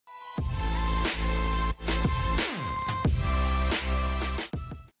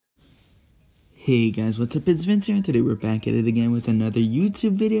Hey guys, what's up? It's Vince here, and today we're back at it again with another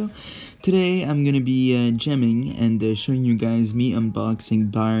YouTube video. Today I'm going to be gemming and showing you guys me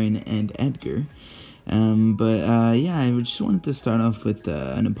unboxing Byron and Edgar. Yeah, I just wanted to start off with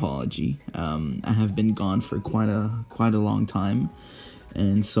an apology. I have been gone for quite a long time,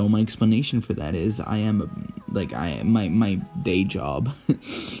 and so my explanation for that is my day job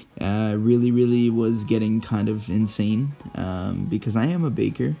really was getting kind of insane, because I am a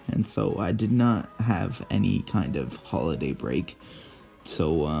baker, and so I did not have any kind of holiday break.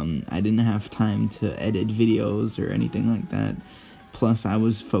 So I didn't have time to edit videos or anything like that. Plus, I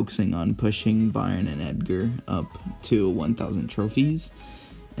was focusing on pushing Byron and Edgar up to 1,000 trophies,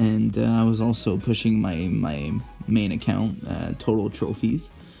 and I was also pushing my main account total trophies,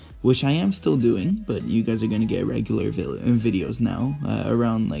 which I am still doing, but you guys are gonna get regular videos now,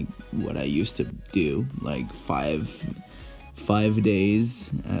 around like what I used to do, like five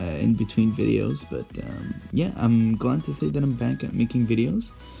days in between videos. But yeah, I'm glad to say that I'm back at making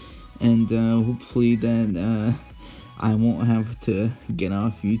videos, and hopefully that I won't have to get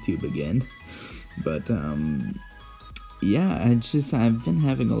off YouTube again. But yeah, I've been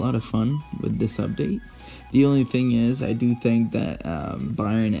having a lot of fun with this update. The only thing is, I do think that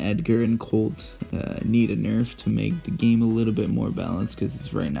Byron, Edgar, and Colt need a nerf to make the game a little bit more balanced,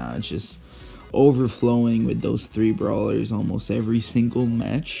 because right now it's just overflowing with those three brawlers almost every single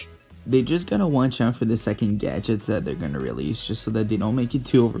match. They just gotta watch out for the second gadgets that they're gonna release, just so that they don't make it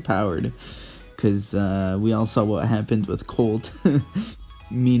too overpowered, because we all saw what happened with Colt.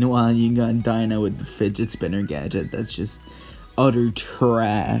 Meanwhile, you got Dinah with the fidget spinner gadget. That's just utter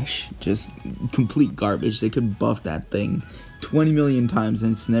trash, just complete garbage. They could buff that thing 20 million times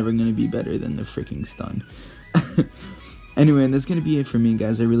and it's never gonna be better than the freaking stun. Anyway, that's gonna be it for me,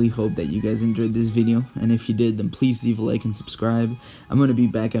 guys. I really hope that you guys enjoyed this video, and if you did, then please leave a like and subscribe. I'm gonna be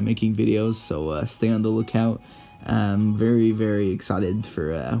back at making videos, so stay on the lookout. I'm very excited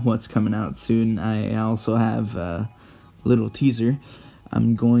for what's coming out soon. I also have a little teaser.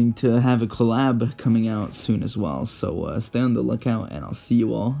 I'm going to have a collab coming out soon as well, so stay on the lookout, and I'll see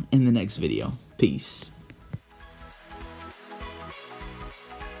you all in the next video. Peace.